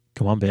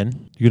Come on,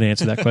 Ben. You going to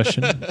answer that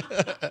question?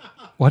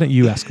 Why don't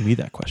you ask me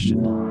that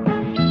question?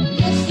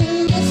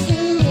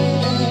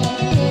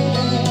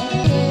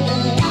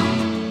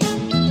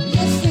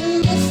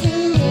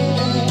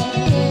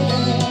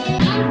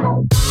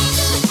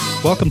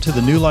 Welcome to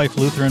the New Life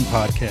Lutheran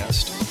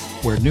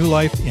Podcast, where new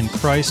life in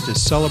Christ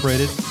is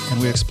celebrated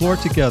and we explore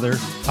together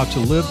how to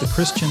live the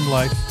Christian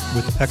life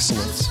with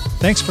excellence.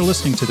 Thanks for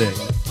listening today.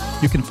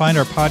 You can find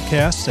our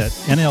podcasts at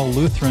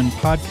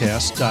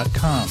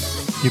nllutheranpodcast.com.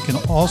 You can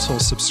also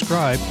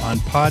subscribe on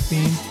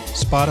Podbean,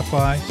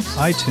 Spotify,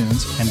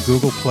 iTunes, and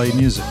Google Play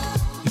Music.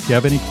 If you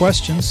have any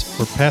questions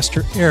for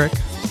Pastor Eric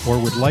or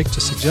would like to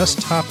suggest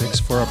topics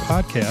for our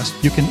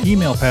podcast, you can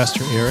email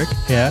Pastor Eric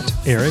at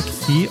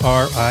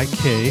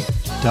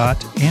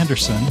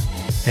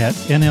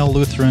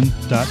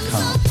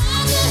eric.anderson@nllutheran.com.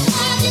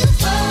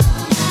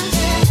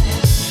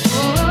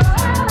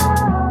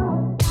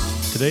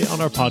 Today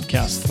on our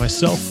podcast,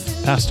 myself,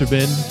 Pastor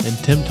Ben, and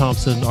Tim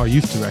Thompson, our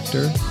youth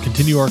director,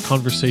 continue our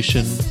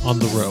conversation on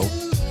the row.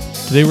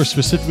 Today we're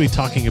specifically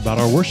talking about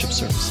our worship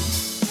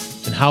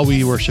services and how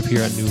we worship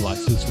here at New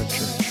Life Lutheran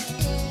Church.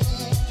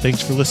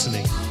 Thanks for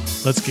listening.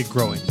 Let's get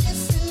growing.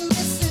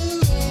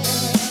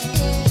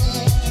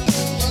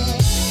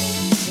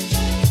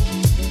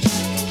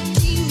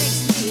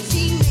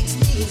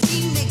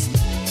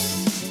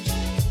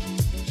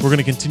 We're going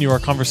to continue our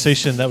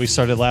conversation that we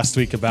started last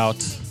week about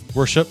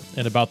worship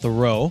and about the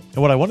row.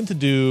 And what I wanted to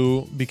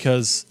do,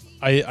 because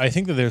I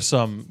think that there's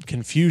some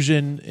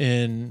confusion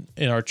in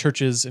our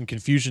churches and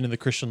confusion in the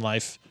Christian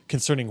life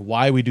concerning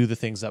why we do the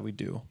things that we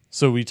do.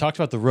 So we talked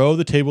about the row,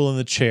 the table, and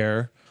the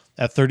chair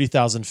at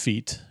 30,000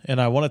 feet.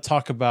 And I want to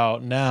talk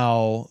about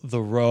now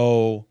the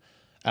row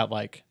at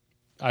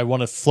I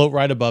want to float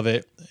right above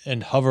it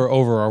and hover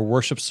over our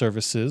worship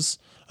services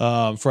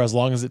for as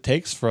long as it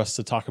takes for us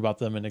to talk about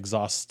them and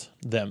exhaust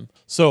them.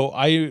 So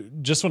I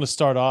just want to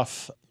start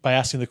off by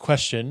asking the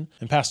question,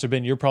 and Pastor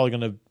Ben, you're probably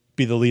going to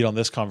be the lead on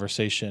this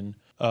conversation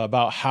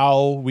about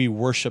how we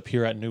worship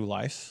here at New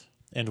Life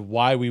and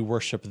why we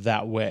worship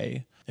that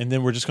way. And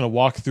then we're just going to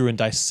walk through and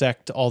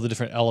dissect all the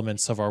different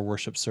elements of our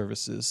worship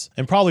services.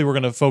 And probably we're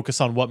going to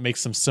focus on what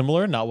makes them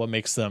similar, not what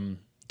makes them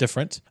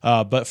different.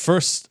 But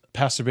first,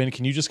 Pastor Ben,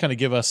 can you just kind of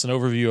give us an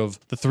overview of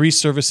the three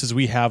services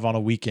we have on a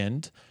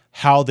weekend,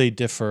 how they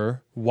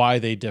differ, why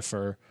they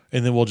differ,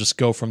 and then we'll just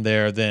go from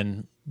there,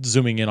 then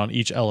zooming in on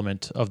each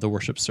element of the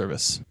worship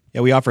service.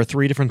 Yeah, we offer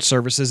three different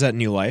services at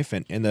New Life,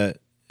 and the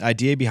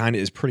idea behind it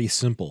is pretty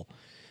simple.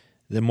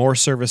 The more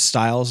service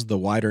styles, the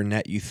wider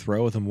net you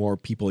throw, the more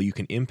people you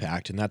can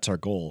impact, and that's our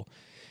goal,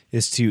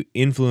 is to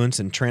influence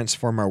and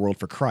transform our world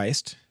for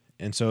Christ.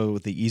 And so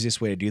the easiest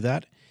way to do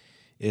that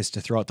is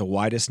to throw out the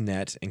widest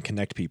net and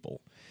connect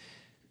people.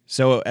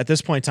 So at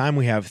this point in time,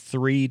 we have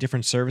three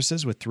different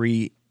services with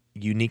three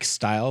unique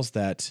styles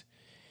that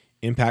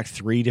impact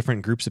three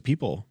different groups of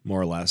people, more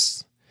or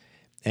less.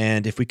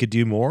 And if we could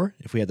do more,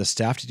 if we had the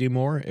staff to do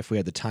more, if we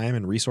had the time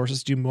and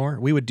resources to do more,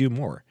 we would do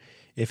more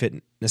if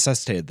it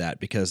necessitated that,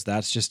 because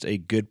that's just a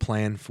good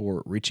plan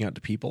for reaching out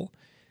to people.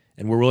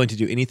 And we're willing to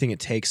do anything it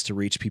takes to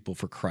reach people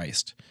for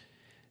Christ.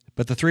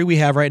 But the three we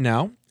have right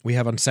now, we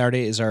have on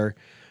Saturday is our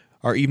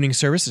evening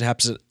service.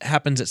 It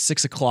happens at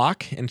 6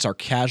 o'clock, and it's our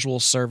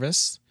casual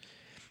service.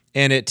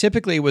 And it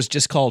typically was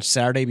just called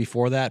Saturday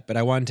before that, but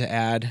I wanted to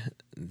add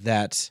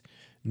that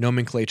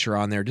nomenclature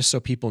on there just so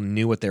people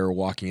knew what they were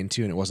walking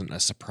into and it wasn't a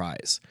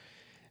surprise.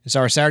 So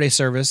our Saturday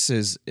service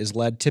is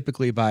led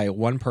typically by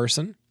one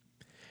person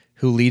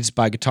who leads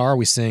by guitar.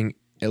 We sing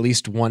at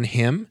least one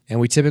hymn, and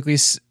we typically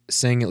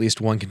sing at least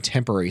one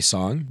contemporary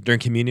song. During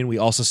communion, we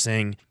also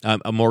sing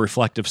a more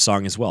reflective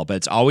song as well, but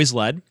it's always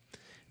led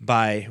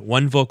by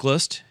one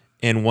vocalist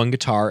and one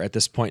guitar at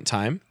this point in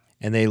time,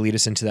 and they lead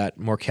us into that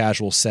more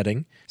casual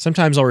setting.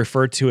 Sometimes I'll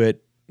refer to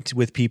it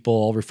with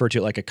people, I'll refer to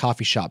it like a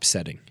coffee shop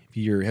setting. If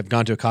you have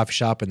gone to a coffee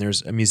shop and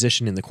there's a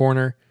musician in the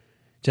corner,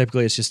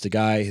 typically it's just a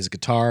guy, his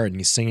guitar, and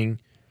he's singing,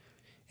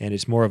 and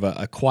it's more of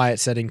a quiet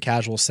setting,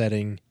 casual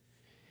setting,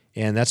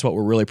 and that's what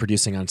we're really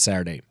producing on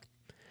Saturday.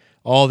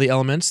 All the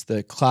elements,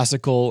 the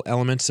classical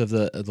elements of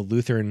the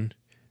Lutheran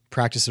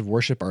practice of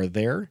worship are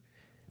there,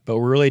 but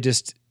we're really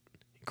just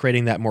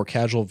creating that more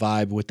casual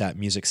vibe with that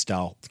music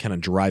style, kind of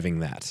driving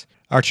that.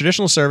 Our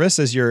traditional service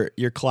is your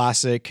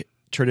classic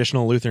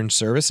traditional Lutheran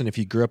service, and if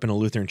you grew up in a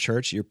Lutheran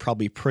church, you're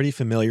probably pretty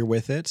familiar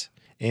with it.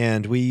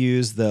 And we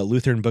use the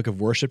Lutheran Book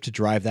of Worship to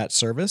drive that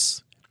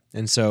service,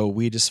 and so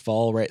we just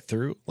follow right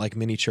through like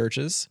many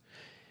churches.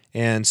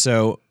 And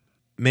so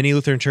many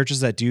Lutheran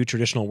churches that do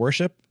traditional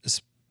worship,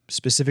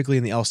 specifically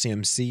in the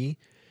LCMC,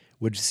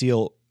 would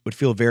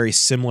feel very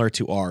similar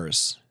to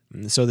ours.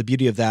 And so the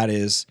beauty of that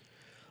is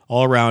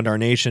all around our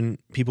nation,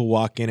 people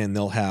walk in and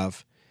they'll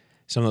have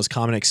some of those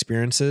common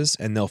experiences,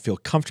 and they'll feel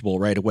comfortable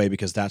right away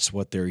because that's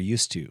what they're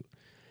used to.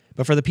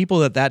 But for the people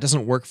that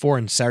doesn't work for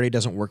and Saturday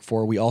doesn't work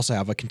for, we also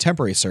have a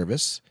contemporary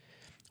service,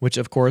 which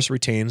of course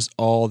retains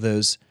all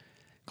those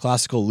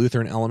classical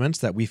Lutheran elements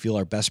that we feel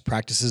are best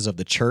practices of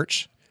the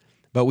church.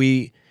 But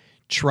we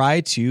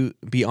try to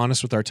be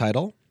honest with our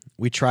title.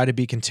 we try to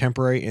be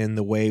contemporary in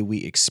the way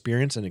we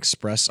experience and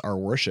express our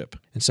worship.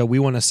 And so we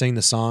want to sing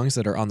the songs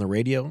that are on the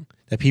radio,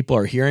 that people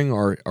are hearing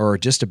or are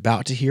just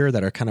about to hear,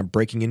 that are kind of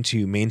breaking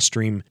into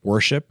mainstream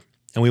worship.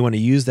 And we want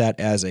to use that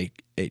as a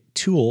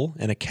tool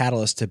and a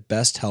catalyst to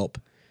best help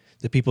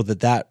the people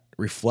that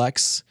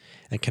reflects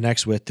and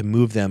connects with, to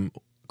move them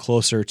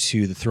closer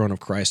to the throne of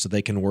Christ so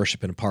they can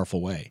worship in a powerful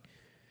way.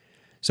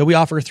 So we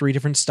offer 3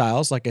 different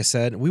styles. Like I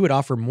said, we would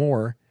offer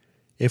more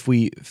if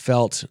we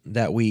felt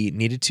that we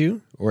needed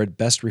to, or it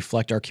best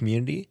reflect our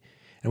community.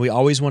 And we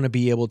always want to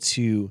be able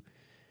to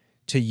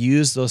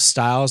use those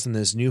styles and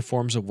those new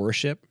forms of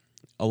worship,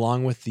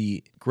 along with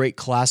the great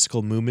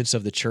classical movements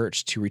of the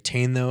church, to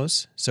retain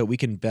those so we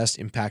can best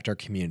impact our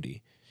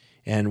community.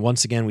 And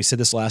once again, we said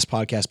this last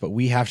podcast, but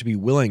we have to be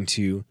willing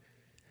to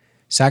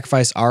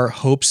sacrifice our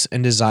hopes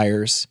and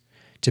desires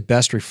to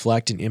best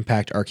reflect and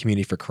impact our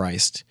community for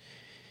Christ.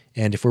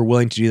 And if we're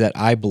willing to do that,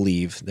 I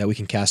believe that we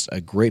can cast a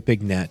great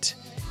big net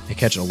and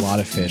catch a lot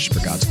of fish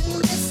for God's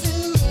glory.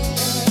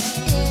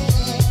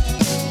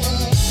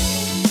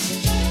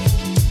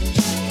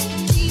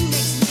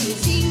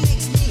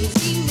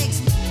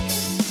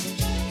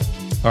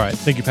 All right.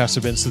 Thank you, Pastor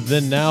Ben. So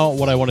then now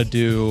what I want to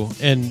do,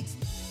 and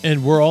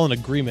we're all in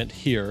agreement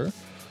here,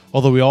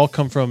 although we all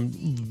come from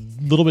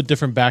a little bit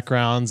different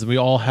backgrounds and we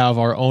all have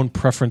our own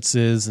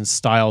preferences and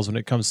styles when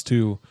it comes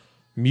to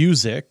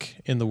music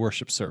in the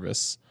worship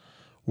service.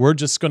 We're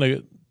just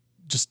going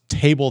to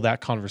table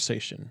that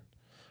conversation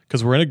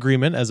because we're in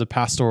agreement as a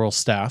pastoral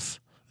staff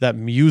that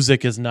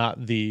music is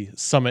not the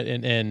summit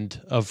and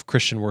end of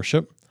Christian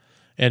worship,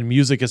 and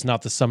music is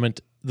not the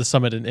summit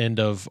and end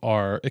of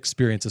our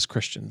experience as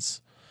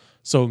Christians.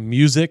 So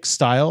music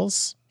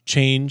styles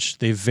change,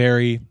 they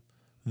vary,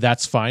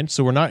 that's fine.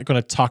 So we're not going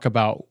to talk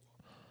about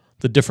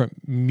the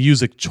different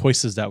music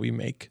choices that we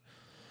make.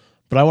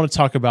 But I want to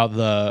talk about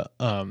the,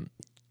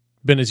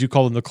 Ben, as you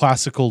call them, the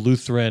classical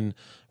Lutheran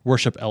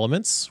worship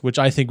elements, which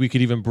I think we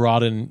could even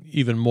broaden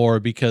even more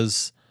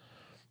because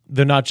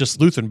they're not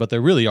just Lutheran, but they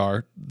really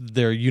are.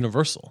 They're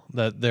universal,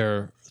 that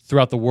they're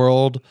throughout the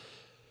world.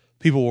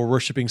 People were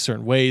worshiping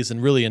certain ways,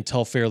 and really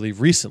until fairly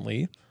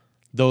recently,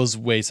 those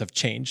ways have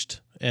changed,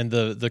 and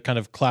the kind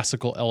of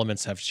classical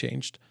elements have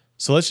changed.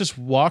 So let's just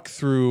walk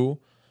through,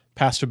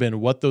 Pastor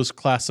Ben, what those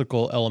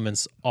classical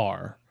elements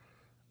are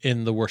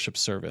in the worship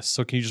service.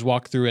 So can you just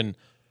walk through and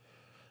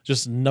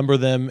just number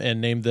them and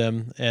name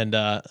them,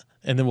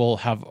 and then we'll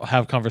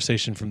have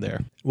conversation from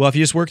there. Well, if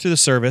you just work through the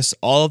service,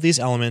 all of these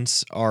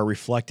elements are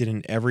reflected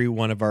in every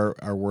one of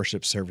our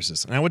worship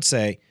services. And I would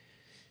say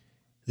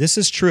this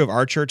is true of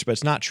our church, but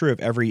it's not true of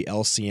every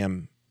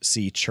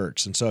LCMC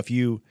church. And so if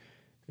you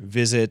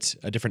visit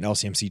a different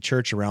LCMC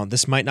church around,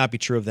 this might not be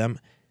true of them.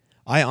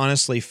 I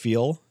honestly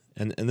feel,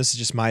 and this is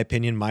just my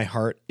opinion, my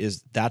heart,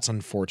 is that's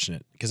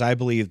unfortunate, because I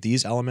believe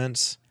these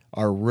elements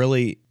are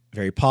really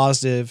very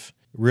positive,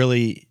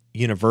 really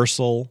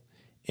universal,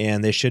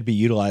 and they should be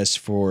utilized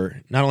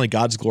for not only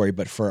God's glory,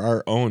 but for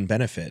our own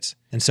benefit.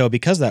 And so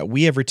because of that,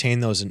 we have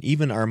retained those in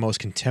even our most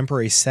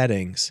contemporary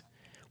settings.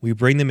 We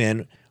bring them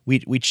in.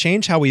 We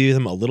change how we do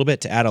them a little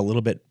bit to add a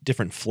little bit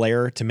different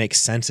flair to make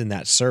sense in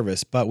that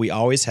service, but we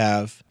always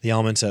have the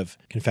elements of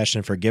confession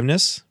and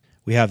forgiveness.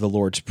 We have the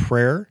Lord's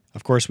Prayer.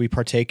 Of course, we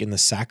partake in the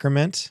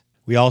sacrament.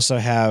 We also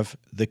have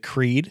the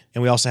creed,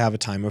 and we also have a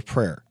time of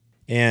prayer.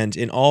 And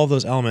in all of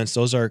those elements,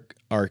 those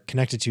are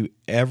connected to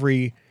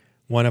every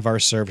one of our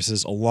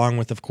services, along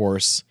with, of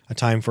course, a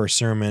time for a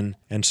sermon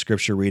and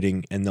scripture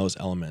reading and those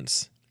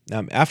elements.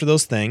 After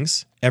those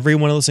things, every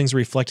one of those things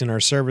reflect in our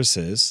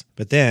services,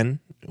 but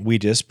then we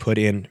just put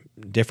in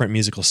different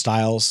musical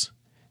styles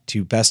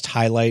to best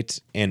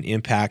highlight and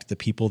impact the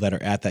people that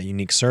are at that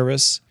unique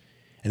service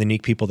and the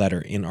unique people that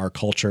are in our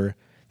culture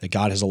that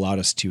God has allowed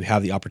us to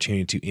have the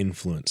opportunity to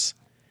influence.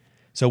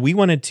 So we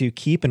wanted to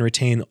keep and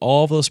retain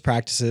all of those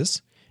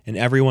practices in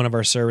every one of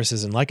our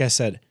services. And like I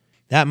said,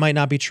 that might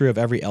not be true of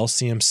every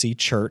LCMC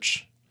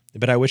church,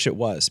 but I wish it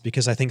was,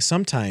 because I think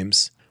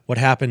sometimes what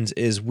happens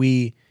is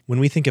when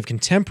we think of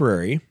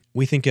contemporary,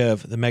 we think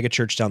of the mega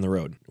church down the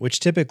road, which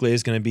typically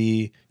is going to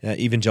be an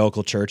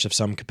evangelical church of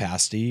some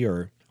capacity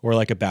or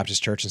like a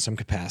Baptist church in some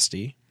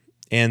capacity.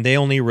 And they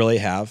only really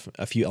have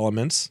a few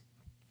elements.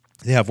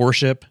 They have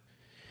worship,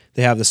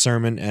 they have the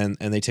sermon, and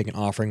they take an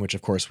offering, which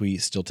of course we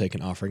still take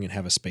an offering and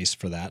have a space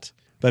for that.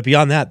 But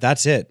beyond that,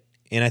 that's it.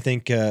 And I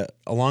think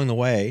along the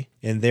way,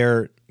 in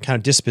their kind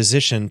of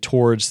disposition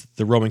towards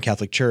the Roman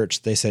Catholic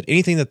Church, they said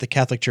anything that the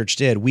Catholic Church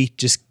did, we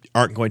just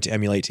aren't going to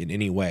emulate in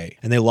any way.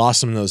 And they lost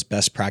some of those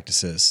best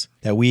practices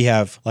that we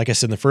have, like I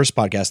said in the first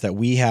podcast, that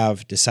we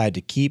have decided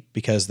to keep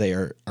because they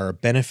are a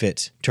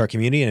benefit to our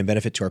community and a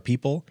benefit to our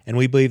people. And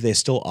we believe they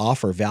still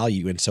offer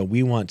value. And so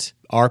we want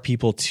our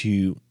people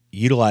to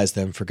utilize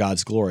them for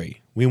God's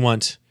glory. We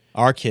want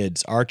our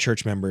kids, our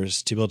church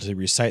members, to be able to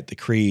recite the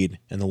creed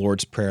and the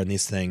Lord's Prayer and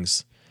these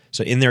things.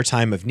 So in their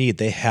time of need,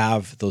 they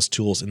have those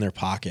tools in their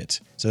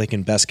pocket so they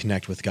can best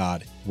connect with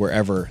God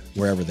wherever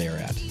they are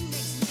at.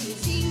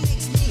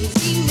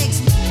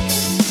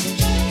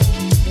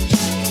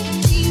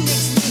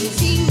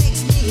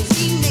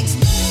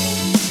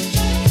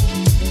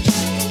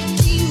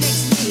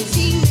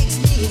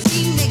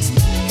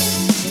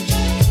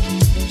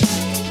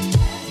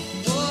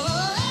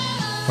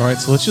 All right,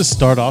 so let's just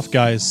start off,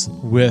 guys,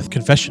 with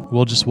confession.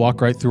 We'll just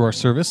walk right through our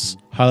service,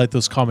 highlight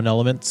those common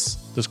elements,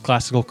 those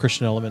classical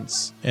Christian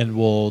elements, and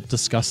we'll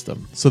discuss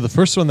them. So the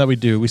first one that we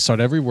do, we start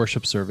every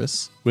worship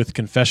service with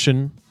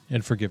confession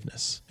and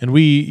forgiveness. And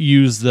we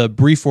use the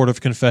brief order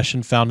of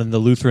confession found in the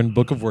Lutheran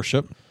Book of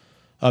Worship.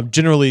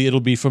 Generally, it'll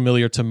be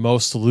familiar to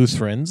most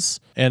Lutherans.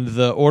 And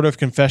the order of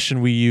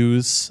confession we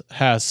use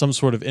has some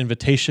sort of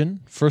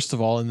invitation, first of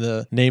all, in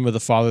the name of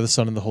the Father, the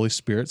Son, and the Holy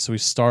Spirit. So we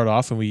start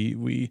off and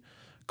we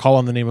call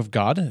on the name of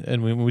God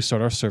and when we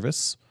start our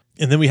service.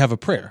 And then we have a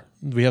prayer.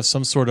 We have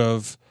some sort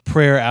of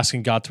prayer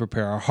asking God to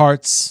prepare our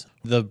hearts.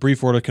 The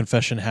brief order of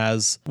confession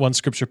has one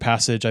scripture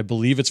passage. I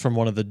believe it's from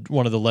one of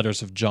the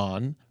letters of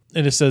John.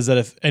 And it says that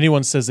if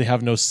anyone says they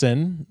have no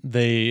sin,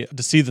 they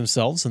deceive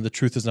themselves and the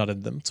truth is not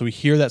in them. So we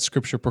hear that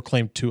scripture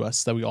proclaimed to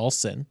us that we all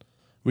sin.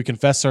 We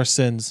confess our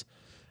sins.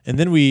 And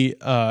then we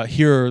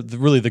hear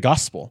the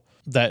gospel,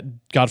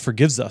 that God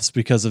forgives us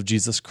because of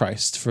Jesus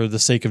Christ. For the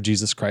sake of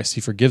Jesus Christ,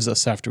 he forgives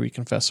us after we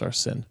confess our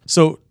sin.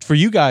 So for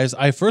you guys,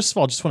 I first of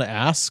all just want to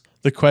ask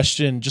the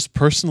question, just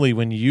personally,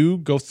 when you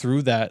go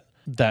through that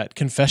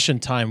confession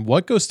time,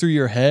 what goes through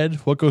your head?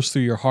 What goes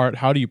through your heart?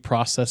 How do you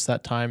process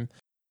that time?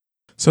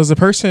 So as a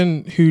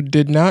person who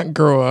did not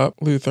grow up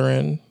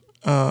Lutheran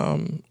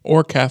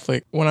or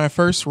Catholic, when I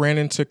first ran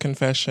into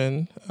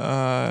confession,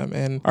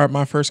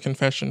 my first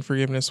confession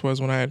forgiveness was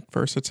when I had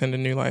first attended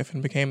New Life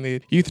and became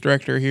the youth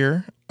director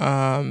here.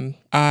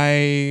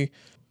 I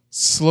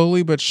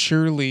slowly but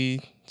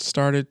surely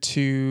started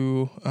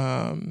to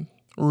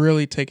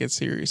really take it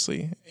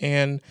seriously.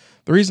 And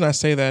the reason I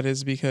say that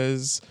is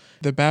because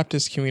the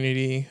Baptist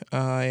community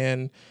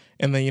and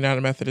the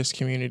United Methodist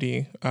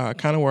community,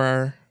 kind of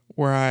where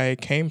I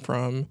came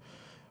from,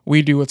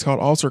 we do what's called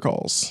altar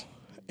calls.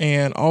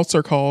 And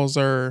altar calls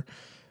are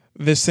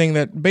this thing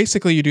that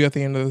basically you do at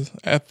the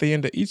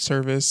end of each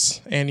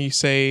service, and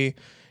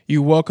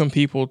you welcome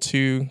people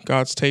to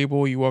God's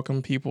table. You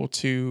welcome people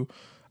to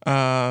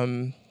try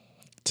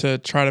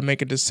to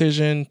make a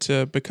decision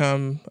to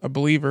become a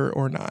believer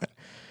or not.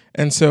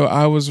 And so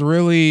I was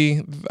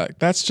really,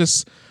 that's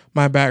just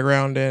my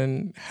background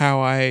and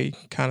how I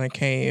kind of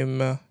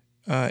came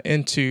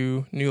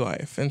into New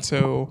Life. And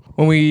so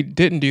when we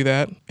didn't do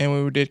that and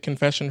when we did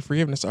confession and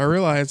forgiveness, I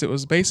realized it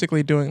was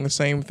basically doing the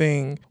same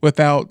thing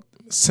without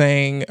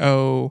saying,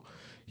 oh,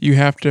 you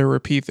have to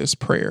repeat this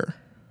prayer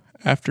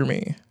after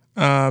me.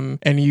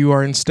 And you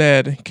are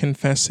instead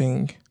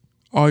confessing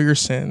all your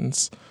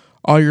sins,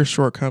 all your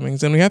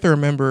shortcomings. And we have to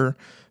remember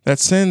that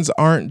sins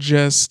aren't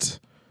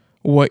just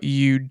what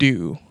you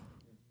do.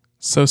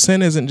 So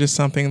sin isn't just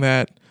something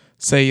that,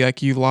 say,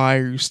 like you lie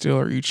or you steal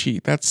or you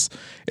cheat.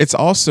 It's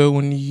also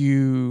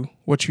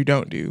what you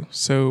don't do.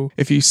 So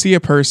if you see a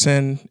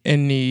person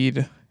in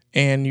need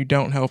and you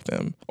don't help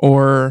them,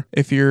 or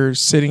if you're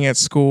sitting at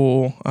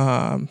school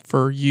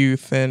for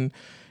youth and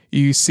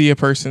you see a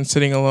person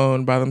sitting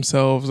alone by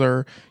themselves,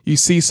 or you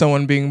see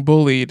someone being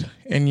bullied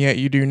and yet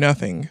you do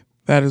nothing,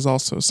 that is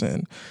also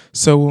sin.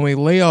 So when we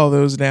lay all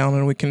those down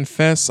and we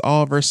confess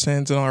all of our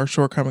sins and all our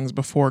shortcomings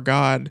before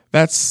God,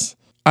 that's,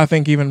 I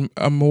think, even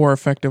a more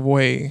effective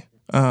way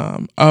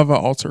of an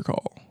altar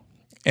call.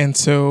 And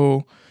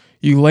so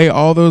you lay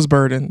all those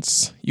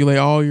burdens, you lay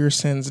all your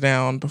sins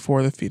down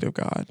before the feet of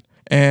God.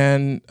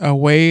 And a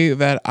way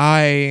that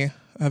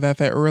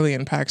that really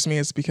impacts me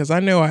is because I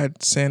know I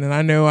had sin and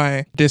I know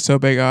I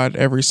disobey God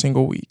every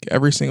single week,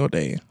 every single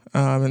day.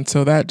 And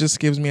so that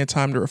just gives me a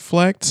time to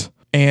reflect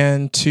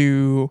and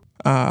to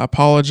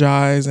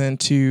apologize and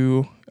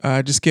to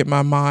just get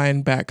my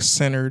mind back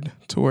centered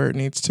to where it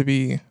needs to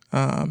be.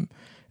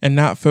 And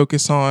not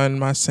focus on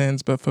my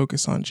sins, but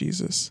focus on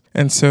Jesus.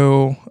 And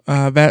so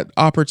that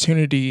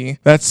opportunity,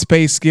 that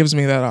space gives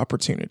me that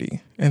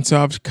opportunity. And so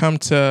I've come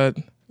to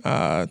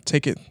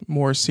take it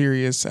more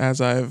serious as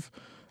I've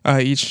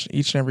each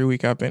and every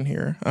week I've been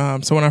here.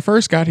 So when I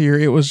first got here,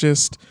 it was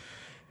just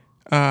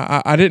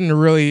I didn't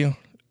really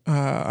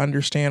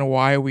understand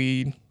why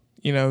we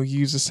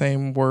use the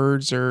same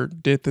words or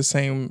did the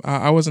same.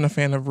 I wasn't a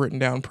fan of written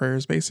down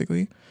prayers,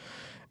 basically.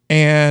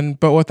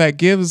 But what that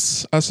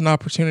gives us an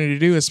opportunity to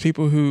do is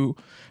people who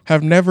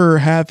have never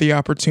had the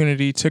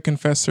opportunity to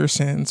confess their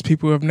sins,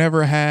 people who have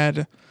never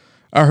had,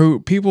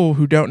 people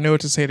who don't know what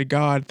to say to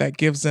God, that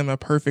gives them a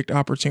perfect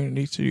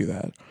opportunity to do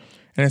that.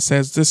 And it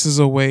says, this is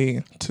a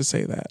way to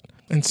say that.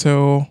 And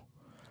so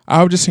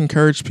I would just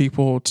encourage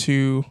people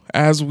to,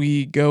 as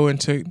we go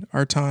into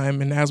our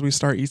time and as we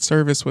start each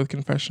service with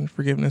confession and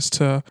forgiveness,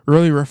 to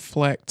really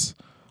reflect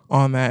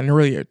on that and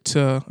really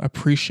to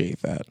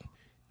appreciate that.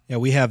 Yeah,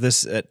 we have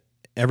this at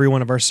every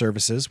one of our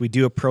services. We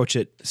do approach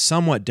it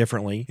somewhat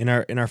differently. In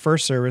our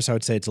first service, I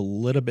would say it's a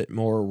little bit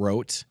more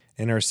rote.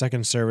 In our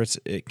second service,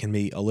 it can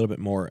be a little bit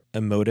more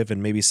emotive,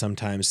 and maybe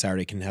sometimes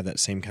Saturday can have that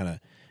same kind of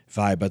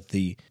vibe. But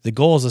the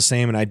goal is the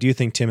same, and I do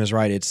think Tim is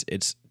right.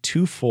 It's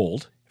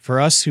twofold. For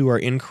us who are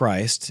in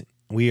Christ,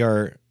 we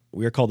are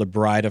called the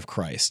bride of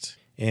Christ.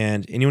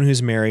 And anyone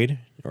who's married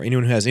or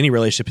anyone who has any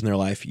relationship in their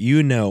life,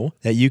 you know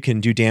that you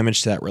can do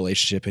damage to that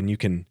relationship, and you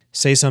can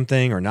say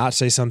something or not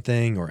say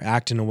something or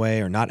act in a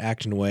way or not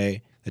act in a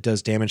way that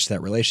does damage to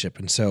that relationship.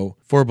 And so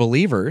for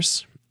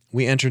believers,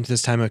 we enter into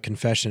this time of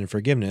confession and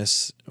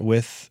forgiveness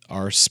with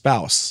our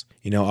spouse,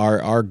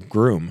 our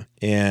groom,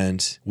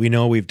 and we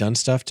know we've done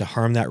stuff to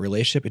harm that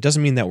relationship. It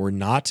doesn't mean that we're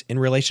not in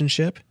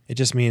relationship. It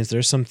just means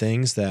there's some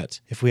things that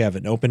if we have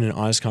an open and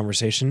honest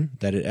conversation,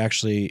 that it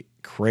actually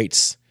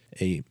creates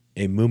a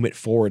movement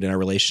forward in our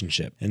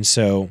relationship. And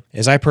so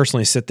as I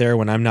personally sit there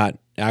when I'm not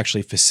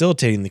actually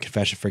facilitating the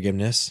confession of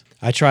forgiveness,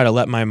 I try to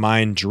let my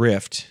mind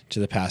drift to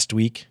the past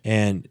week.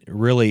 And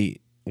really,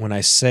 when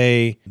I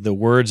say the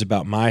words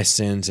about my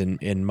sins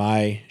and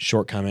my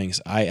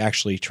shortcomings, I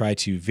actually try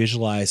to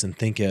visualize and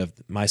think of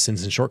my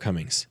sins and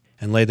shortcomings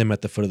and lay them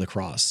at the foot of the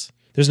cross.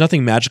 There's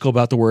nothing magical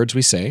about the words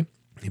we say,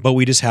 but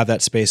we just have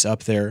that space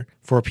up there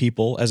for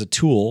people as a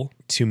tool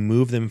to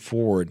move them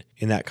forward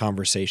in that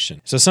conversation.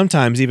 So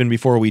sometimes, even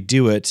before we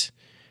do it,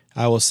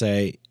 I will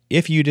say,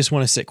 if you just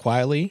want to sit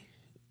quietly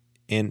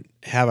and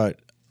have a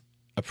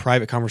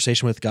private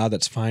conversation with God,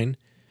 that's fine.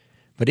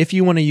 But if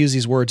you want to use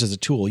these words as a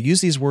tool,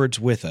 use these words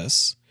with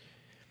us.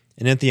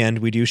 And at the end,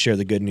 we do share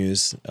the good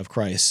news of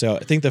Christ. So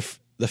I think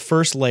the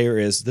first layer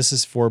is this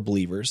is for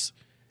believers.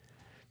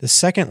 The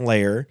second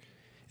layer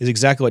is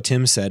exactly what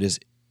Tim said, is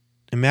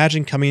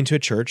imagine coming into a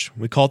church.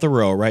 We call it the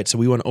row, right? So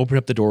we want to open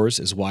up the doors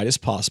as wide as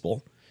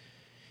possible.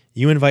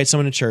 You invite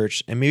someone to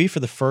church, and maybe for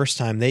the first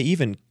time, they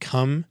even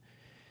come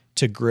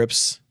to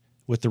grips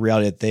with the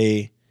reality that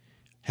they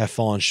have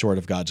fallen short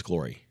of God's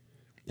glory.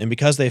 And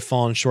because they've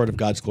fallen short of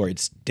God's glory,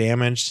 it's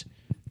damaged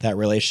that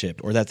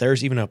relationship, or that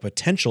there's even a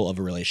potential of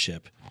a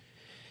relationship.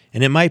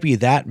 And it might be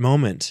that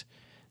moment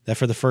that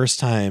for the first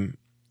time,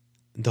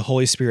 the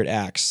Holy Spirit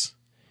acts,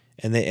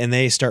 and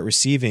they start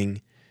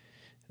receiving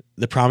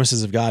the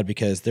promises of God,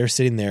 because they're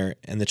sitting there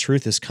and the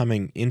truth is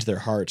coming into their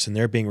hearts and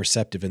they're being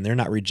receptive and they're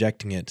not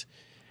rejecting it.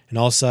 And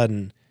all of a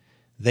sudden,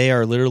 they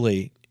are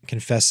literally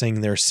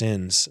confessing their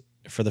sins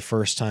for the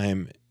first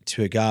time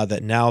to a God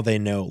that now they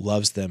know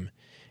loves them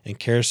and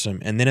cares for them.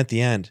 And then at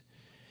the end,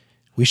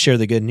 we share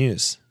the good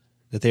news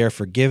that they are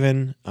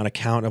forgiven on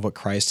account of what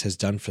Christ has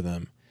done for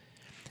them.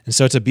 And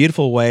so it's a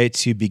beautiful way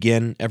to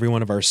begin every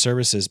one of our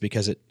services,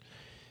 because it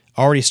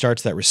already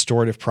starts that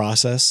restorative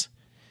process.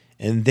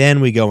 And then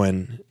we go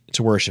in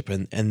to worship,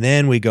 and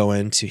then we go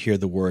in to hear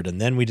the word, and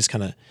then we just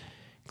kind of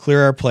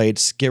clear our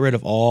plates, get rid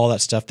of all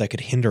that stuff that could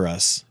hinder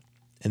us,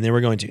 and then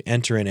we're going to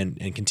enter in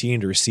and continue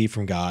to receive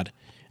from God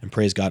and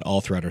praise God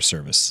all throughout our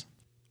service.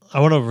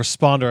 I want to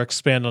respond or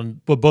expand on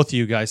what both of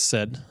you guys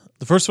said.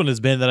 The first one has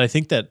been that I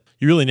think that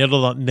you really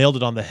nailed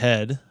it on the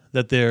head,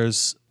 that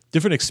there's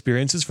different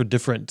experiences for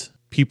different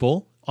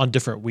people on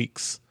different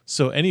weeks.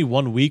 So any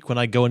one week when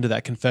I go into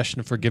that confession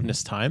and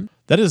forgiveness time,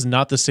 that is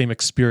not the same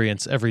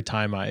experience every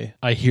time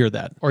I hear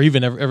that, or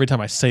even every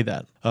time I say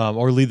that,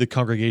 or lead the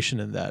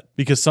congregation in that.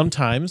 Because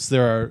sometimes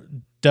there are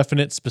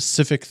definite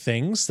specific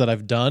things that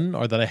I've done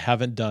or that I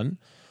haven't done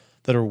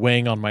that are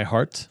weighing on my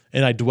heart,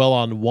 and I dwell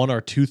on one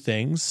or two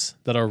things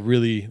that are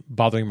really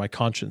bothering my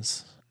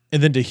conscience.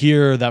 And then to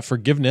hear that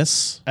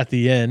forgiveness at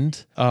the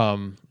end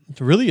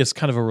really is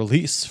kind of a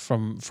release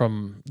from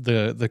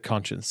the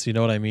conscience. You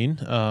know what I mean?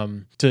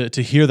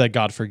 To hear that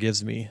God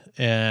forgives me,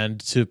 and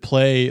to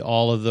play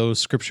all of those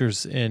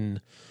scriptures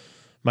in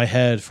my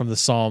head from the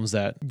Psalms,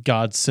 that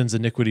God sends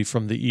iniquity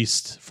from the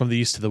east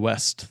to the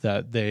west,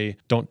 that they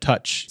don't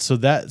touch. So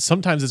that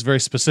sometimes it's very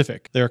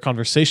specific. There are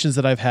conversations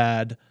that I've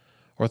had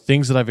or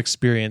things that I've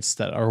experienced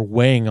that are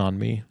weighing on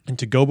me, and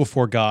to go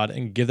before God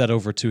and give that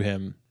over to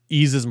Him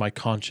eases my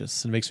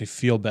conscience and makes me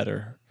feel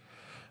better.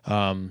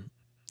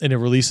 And it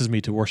releases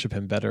me to worship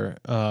Him better.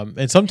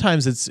 And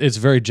sometimes it's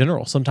very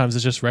general. Sometimes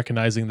it's just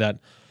recognizing that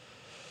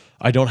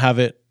I don't have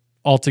it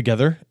all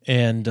together,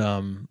 and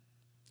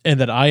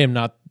that I'm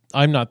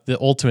not the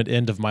ultimate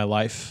end of my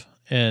life.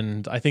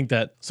 And I think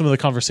that some of the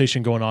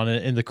conversation going on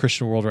in the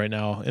Christian world right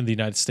now in the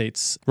United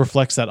States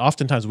reflects that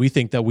oftentimes we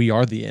think that we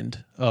are the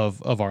end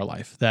of our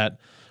life, that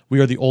we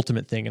are the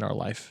ultimate thing in our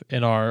life,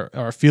 and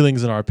our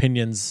feelings and our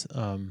opinions,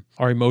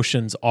 our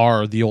emotions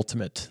are the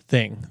ultimate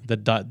thing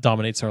that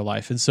dominates our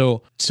life. And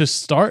so to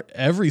start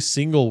every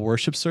single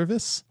worship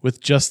service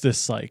with just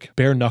this like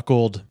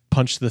bare-knuckled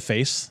punch to the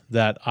face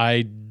that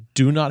I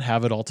do not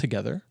have it all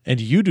together, and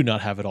you do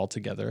not have it all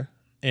together,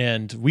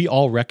 and we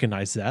all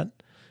recognize that,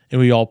 and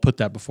we all put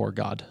that before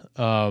God.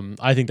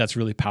 I think that's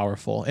really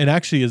powerful, and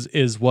actually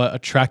is what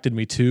attracted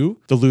me to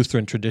the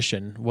Lutheran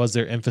tradition, was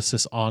their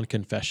emphasis on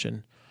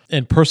confession.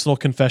 And personal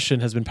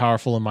confession has been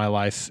powerful in my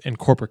life, and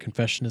corporate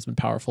confession has been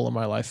powerful in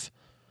my life.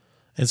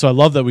 And so I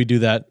love that we do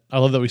that. I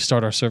love that we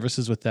start our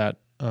services with that.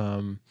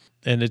 And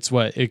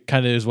it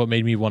kind of is what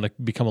made me want to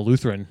become a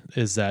Lutheran,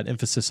 is that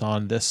emphasis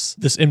on this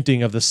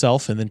emptying of the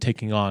self and then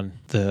taking on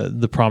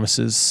the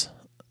promises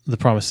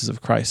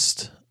of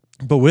Christ.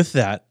 But with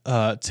that,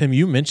 Tim,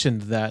 you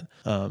mentioned that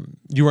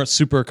you weren't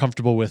super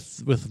comfortable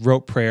with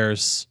rote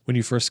prayers when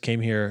you first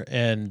came here,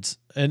 and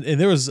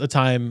there was a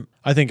time,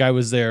 I think I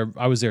was there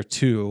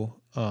too,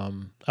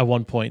 at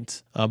one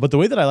point. But the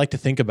way that I like to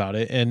think about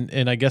it,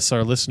 and I guess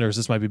our listeners,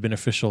 this might be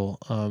beneficial,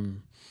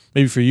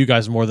 maybe for you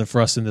guys more than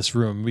for us in this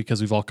room,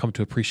 because we've all come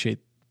to appreciate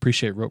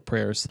rote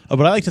prayers.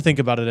 But I like to think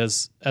about it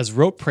as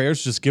rote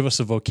prayers just give us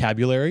a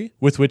vocabulary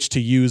with which to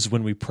use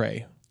when we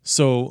pray.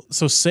 So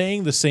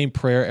saying the same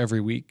prayer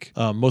every week.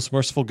 Most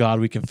merciful God,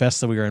 we confess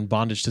that we are in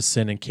bondage to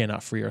sin and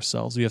cannot free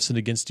ourselves. We have sinned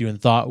against you in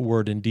thought,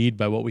 word, and deed,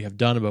 by what we have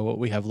done and by what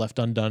we have left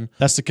undone.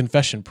 That's the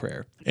confession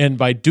prayer. And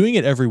by doing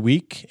it every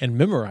week and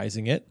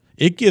memorizing it,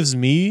 it gives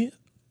me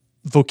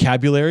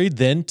vocabulary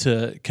then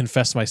to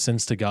confess my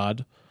sins to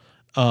God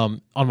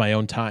on my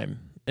own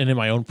time and in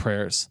my own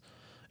prayers.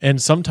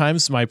 And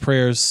sometimes my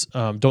prayers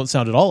don't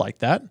sound at all like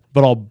that,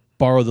 but I'll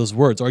borrow those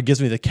words, or it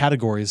gives me the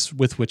categories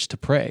with which to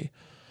pray.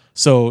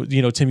 So,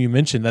 Tim, you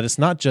mentioned that it's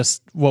not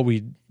just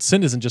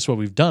sin isn't just what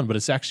we've done, but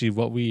it's actually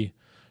what we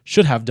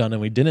should have done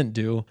and we didn't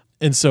do.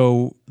 And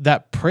so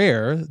that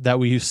prayer that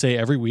we say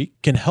every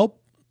week can help.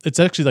 It's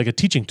actually like a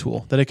teaching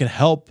tool that it can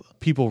help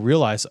people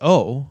realize,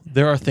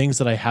 there are things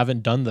that I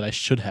haven't done that I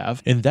should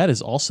have. And that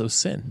is also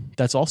sin.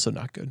 That's also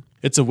not good.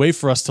 It's a way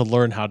for us to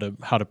learn how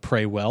to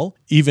pray well,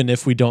 even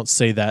if we don't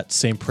say that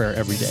same prayer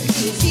every day.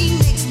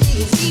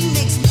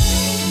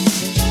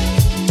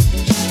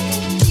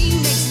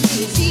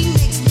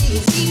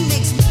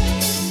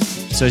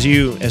 So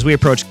as we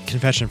approach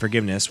confession and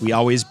forgiveness, we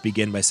always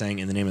begin by saying,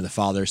 in the name of the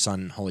Father,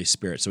 Son, and Holy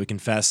Spirit. So we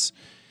confess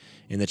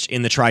in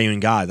the triune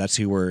God. That's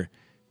who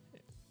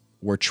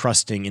we're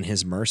trusting in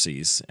his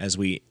mercies as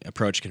we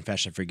approach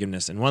confession and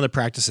forgiveness. And one of the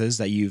practices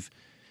that you've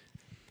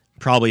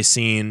probably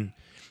seen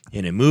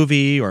in a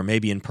movie or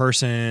maybe in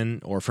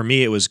person, or for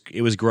me, it was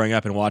growing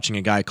up and watching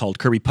a guy called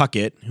Kirby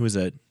Puckett, who was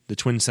the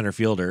Twins center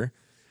fielder,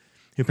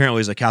 who apparently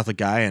was a Catholic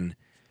guy. And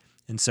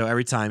so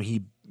every time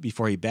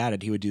before he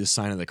batted, he would do the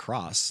sign of the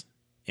cross.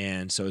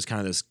 And so it was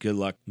kind of this good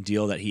luck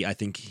deal that I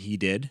think he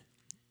did.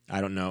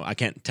 I don't know. I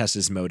can't test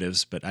his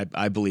motives, but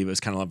I believe it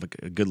was kind of like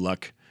a good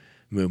luck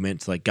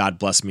movement. Like, God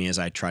bless me as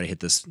I try to hit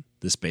this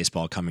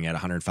baseball coming at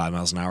 105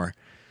 miles an hour.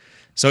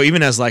 So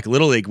even as like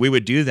Little League, we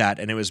would do that,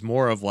 and it was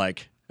more of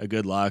like a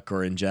good luck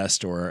or in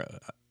jest or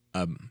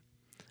a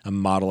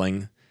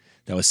modeling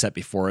that was set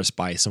before us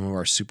by some of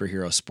our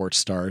superhero sports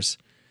stars.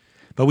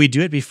 But we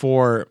do it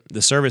before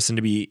the service, and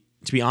to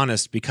be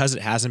honest, because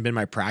it hasn't been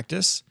my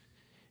practice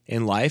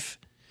in life,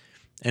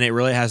 and it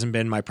really hasn't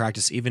been my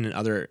practice even in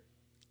other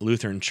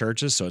Lutheran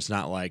churches, so it's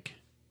not like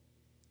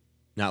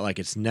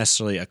it's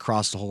necessarily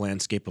across the whole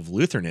landscape of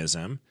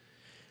Lutheranism,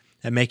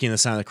 and making the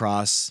sign of the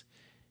cross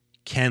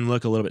can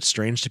look a little bit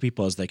strange to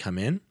people as they come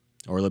in,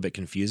 or a little bit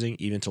confusing,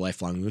 even to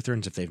lifelong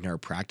Lutherans if they've never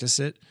practiced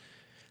it.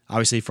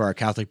 Obviously, for our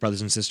Catholic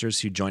brothers and sisters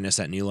who join us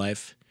at New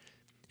Life,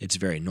 it's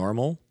very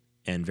normal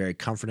and very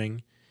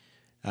comforting.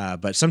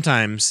 But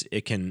sometimes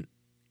it can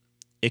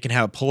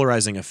have a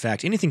polarizing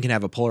effect. Anything can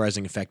have a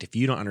polarizing effect if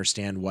you don't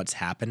understand what's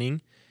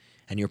happening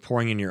and you're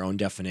pouring in your own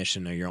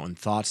definition or your own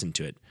thoughts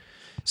into it.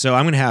 So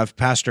I'm going to have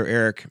Pastor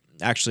Eric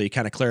actually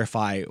kind of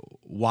clarify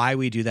why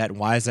we do that,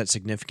 why is that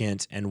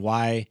significant, and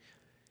why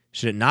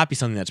should it not be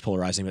something that's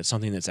polarizing, but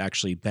something that's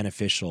actually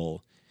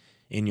beneficial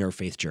in your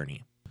faith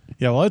journey.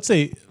 Yeah, well, I'd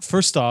say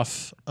first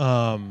off,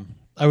 I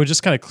would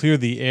just kind of clear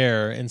the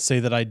air and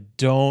say that I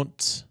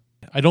don't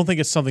think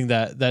it's something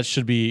that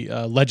should be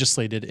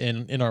legislated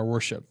in our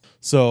worship.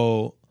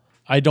 So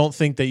I don't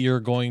think that you're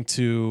going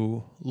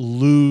to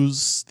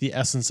lose the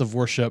essence of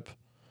worship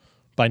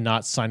by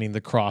not signing the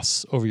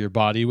cross over your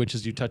body, which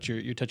is you touch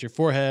your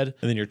forehead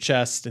and then your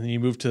chest, and then you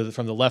move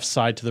from the left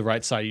side to the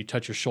right side. You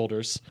touch your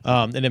shoulders,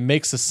 and it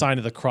makes the sign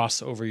of the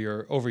cross over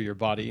your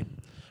body.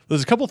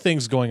 There's a couple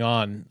things going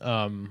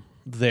on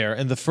there,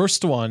 and the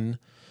first one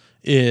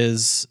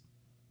is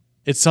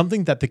it's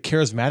something that the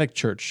charismatic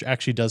church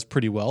actually does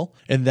pretty well,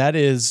 and that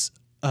is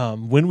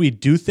when we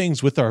do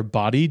things with our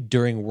body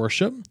during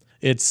worship,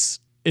 it's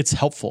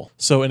helpful.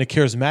 So in a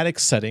charismatic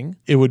setting,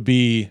 it would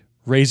be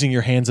raising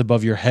your hands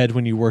above your head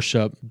when you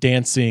worship,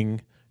 dancing,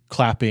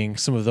 clapping.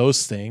 Some of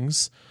those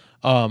things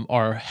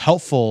are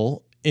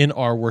helpful in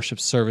our worship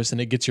service, and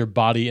it gets your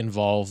body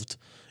involved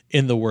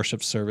in the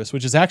worship service,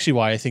 which is actually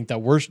why I think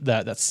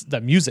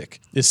that music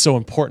is so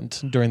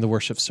important during the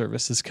worship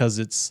service, is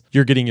because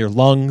you're getting your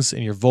lungs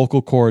and your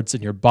vocal cords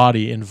and your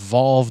body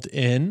involved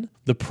in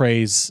the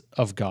praise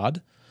of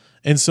God.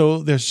 And so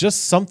there's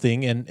just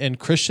something, and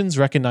Christians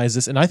recognize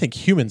this, and I think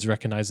humans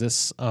recognize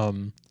this.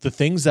 The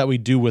things that we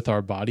do with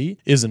our body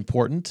is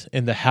important,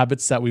 and the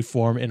habits that we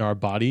form in our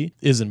body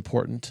is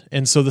important.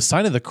 And so the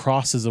sign of the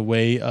cross is a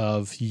way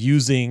of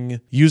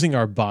using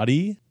our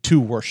body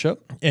to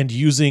worship and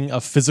using a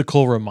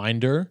physical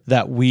reminder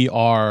that we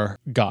are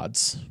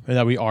God's and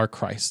that we are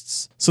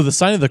Christ's. So the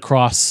sign of the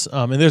cross,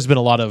 and there's been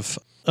a lot of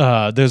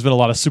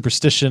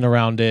superstition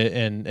around it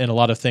and a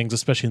lot of things,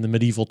 especially in the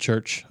medieval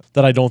church,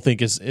 that I don't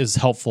think is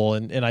helpful.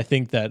 And I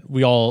think that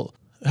we all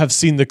have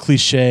seen the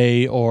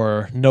cliche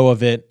or know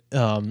of it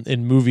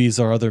in movies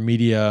or other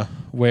media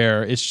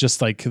where it's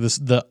just like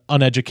the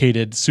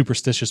uneducated,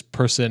 superstitious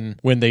person,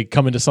 when they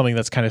come into something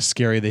that's kind of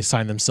scary, they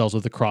sign themselves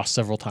with a cross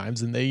several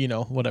times and they,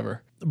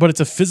 whatever. But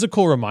it's a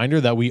physical reminder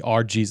that we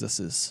are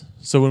Jesus's.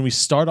 So when we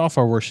start off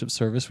our worship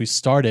service, we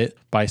start it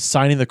by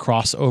signing the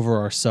cross over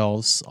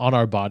ourselves on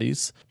our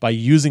bodies, by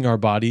using our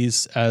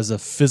bodies as a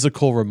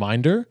physical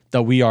reminder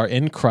that we are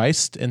in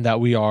Christ and that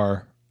we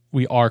are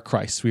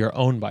Christ. We are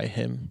owned by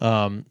him.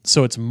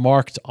 So it's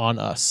marked on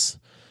us.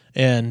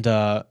 And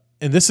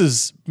this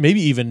is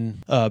maybe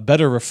even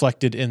better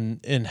reflected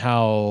in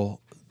how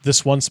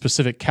this one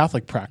specific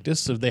Catholic practice.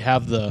 So they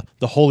have the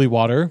holy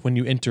water when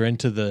you enter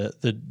into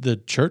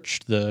the church,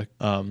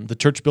 the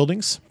church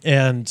buildings.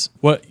 And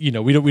what we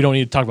don't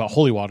need to talk about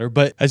holy water,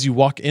 but as you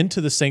walk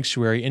into the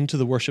sanctuary, into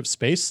the worship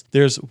space,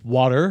 there's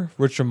water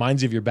which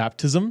reminds you of your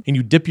baptism, and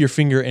you dip your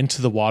finger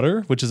into the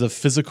water, which is a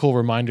physical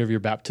reminder of your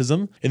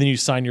baptism, and then you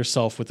sign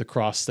yourself with the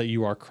cross that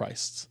you are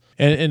Christ's.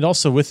 And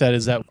also with that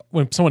is that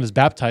when someone is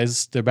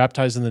baptized, they're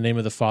baptized in the name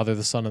of the Father,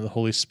 the Son, and the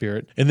Holy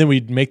Spirit. And then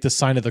we make the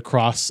sign of the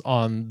cross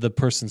on the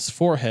person's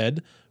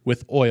forehead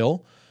with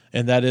oil,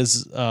 and that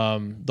is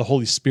the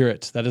Holy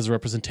Spirit. That is a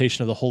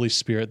representation of the Holy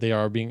Spirit. They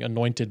are being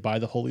anointed by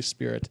the Holy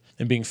Spirit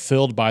and being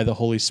filled by the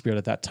Holy Spirit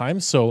at that time.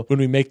 So when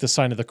we make the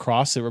sign of the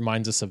cross, it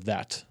reminds us of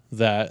that.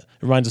 That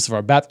reminds us of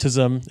our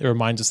baptism. It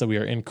reminds us that we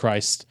are in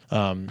Christ,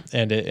 and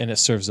it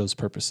serves those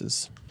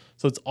purposes.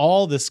 So it's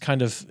all this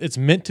it's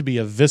meant to be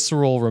a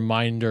visceral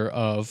reminder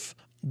of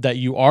that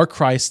you are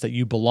Christ, that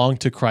you belong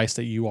to Christ,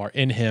 that you are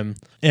in him.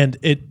 And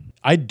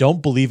I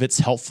don't believe it's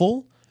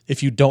helpful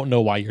if you don't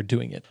know why you're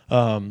doing it.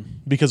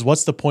 Because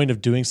what's the point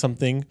of doing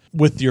something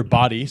with your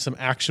body, some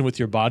action with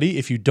your body,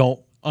 if you don't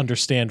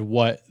understand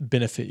what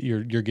benefit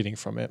you're getting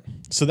from it?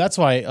 So that's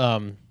why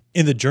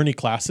in the journey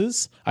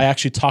classes, I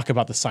actually talk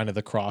about the sign of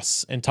the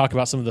cross and talk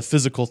about some of the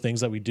physical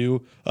things that we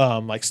do,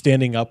 like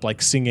standing up,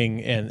 like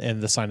singing,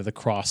 and the sign of the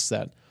cross,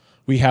 that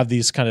we have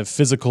these kind of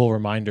physical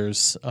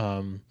reminders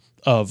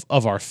of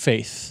our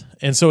faith.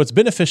 And so it's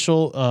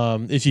beneficial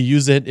if you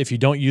use it. If you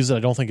don't use it, I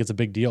don't think it's a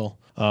big deal.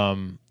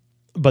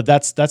 But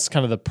that's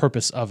kind of the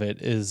purpose of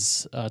it,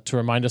 is to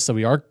remind us that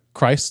we are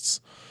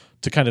Christ's,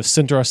 to kind of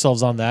center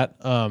ourselves on that.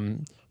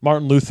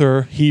 Martin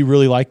Luther, he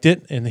really liked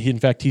it. And in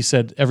fact, he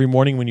said, every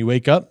morning when you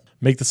wake up,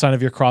 make the sign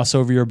of your cross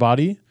over your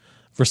body,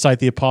 recite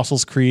the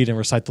Apostles' Creed, and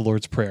recite the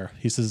Lord's Prayer.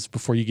 He says,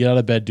 before you get out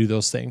of bed, do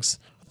those things.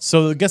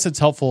 So I guess it's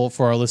helpful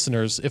for our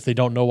listeners if they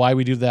don't know why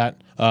we do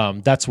that.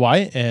 That's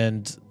why.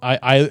 And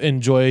I've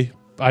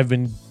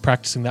been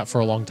practicing that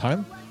for a long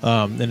time.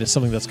 And it's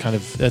something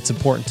that's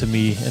important to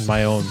me in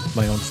my own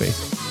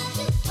faith.